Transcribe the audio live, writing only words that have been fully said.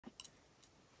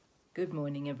Good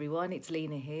morning everyone, it's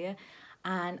Lina here,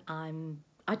 and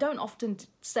I don't often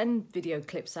send video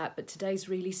clips out, but today's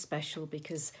really special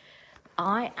because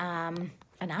I am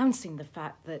announcing the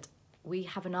fact that we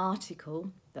have an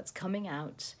article that's coming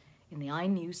out in the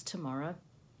iNews tomorrow,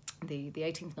 the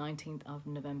 18th, 19th of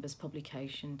November's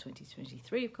publication,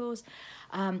 2023 of course,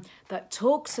 that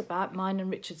talks about mine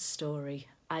and Richard's story.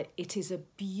 It is a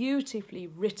beautifully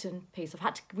written piece.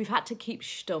 We've had to keep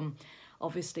stum,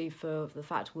 obviously, for the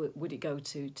fact would it go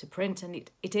to print, and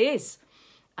it is.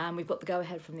 And we've got the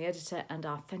go-ahead from the editor and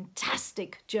our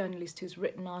fantastic journalist who's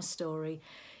written our story.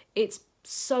 It's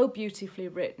so beautifully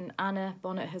written. Anna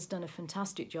Bonnet has done a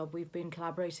fantastic job. We've been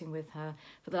collaborating with her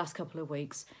for the last couple of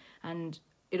weeks, and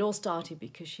it all started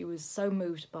because she was so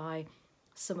moved by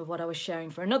some of what I was sharing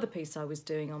for another piece I was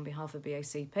doing on behalf of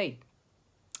BACP,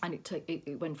 and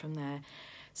it went from there.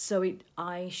 So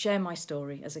I share my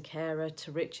story as a carer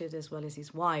to Richard as well as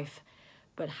his wife,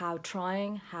 but how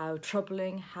trying, how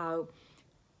troubling,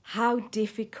 how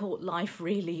difficult life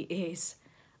really is.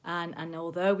 And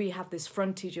although we have this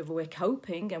frontage of we're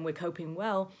coping and we're coping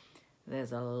well,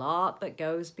 there's a lot that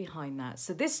goes behind that.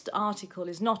 So this article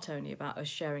is not only about us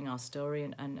sharing our story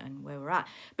and where we're at,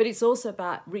 but it's also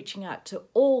about reaching out to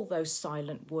all those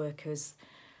silent workers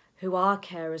who are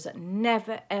carers that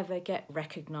never ever get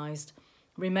recognised,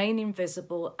 remain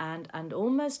invisible and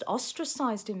almost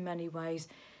ostracised in many ways.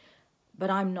 But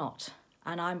I'm not,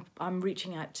 and I'm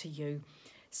reaching out to you.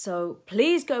 So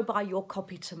please go buy your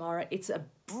copy tomorrow. It's a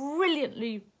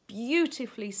brilliantly,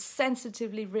 beautifully,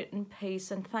 sensitively written piece,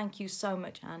 and thank you so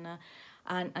much, Anna,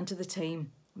 and to the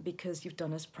team, because you've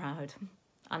done us proud.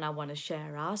 And I want to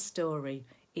share our story.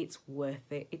 It's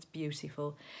worth it. It's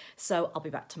beautiful. So I'll be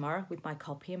back tomorrow with my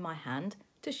copy in my hand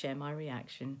to share my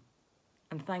reaction.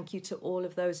 And thank you to all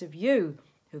of those of you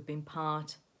who've been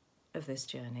part of this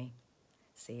journey.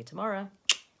 See you tomorrow.